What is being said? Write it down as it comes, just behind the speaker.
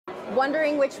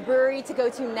Wondering which brewery to go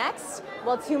to next?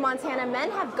 Well, two Montana men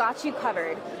have got you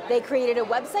covered. They created a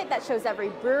website that shows every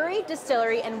brewery,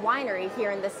 distillery, and winery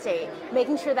here in the state,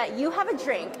 making sure that you have a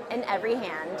drink in every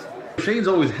hand. Shane's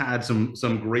always had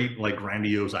some great like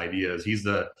grandiose ideas.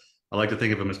 I like to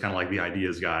think of him as kind of like the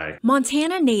ideas guy.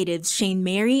 Montana natives Shane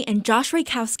Mary and Josh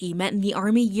Raykowski met in the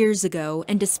Army years ago,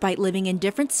 and despite living in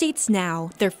different states now,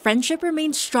 their friendship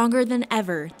remains stronger than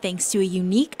ever thanks to a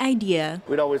unique idea.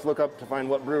 We'd always look up to find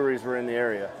what breweries were in the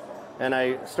area. And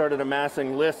I started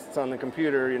amassing lists on the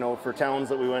computer, for towns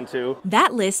that we went to.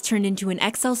 That list turned into an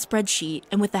Excel spreadsheet,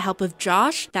 and with the help of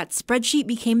Josh, that spreadsheet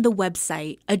became the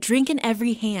website, a drink in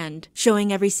every hand,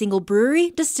 showing every single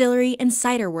brewery, distillery, and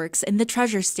cider works in the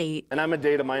Treasure State. And I'm a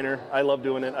data miner. I love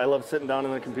doing it. I love sitting down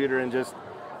on the computer and just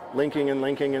linking and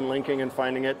linking and linking and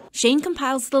finding it. Shane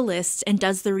compiles the list and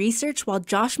does the research while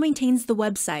Josh maintains the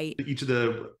website. Each of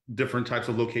the different types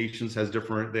of locations have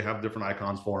different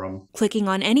icons for them. Clicking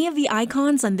on any of the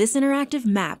icons on this interactive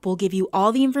map will give you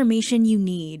all the information you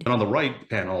need. And on the right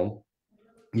panel,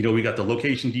 we got the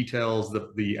location details,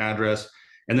 the address,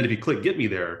 and then if you click Get Me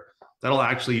There, that'll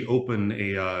actually open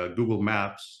a Google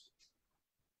Maps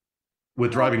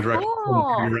with driving directions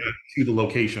to the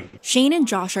location. Shane and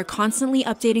Josh are constantly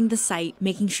updating the site,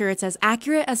 making sure it's as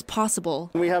accurate as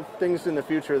possible. We have things in the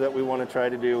future that we want to try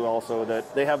to do also,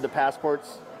 that they have the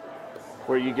passports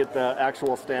where you get the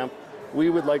actual stamp. We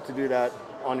would like to do that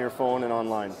on your phone and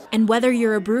online. And whether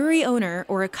you're a brewery owner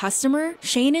or a customer,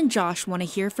 Shane and Josh want to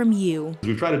hear from you.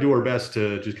 We try to do our best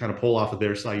to just kind of pull off of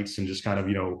their sites and just kind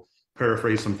of,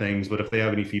 paraphrase some things, but if they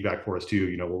have any feedback for us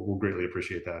too, we'll greatly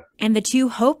appreciate that. And the two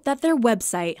hope that their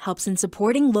website helps in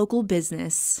supporting local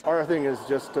business. Our thing is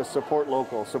just to support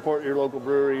local, support your local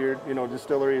brewery, your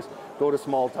distilleries, go to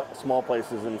small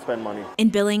places and spend money. In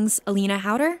Billings, Alina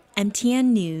Howder, MTN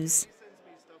News.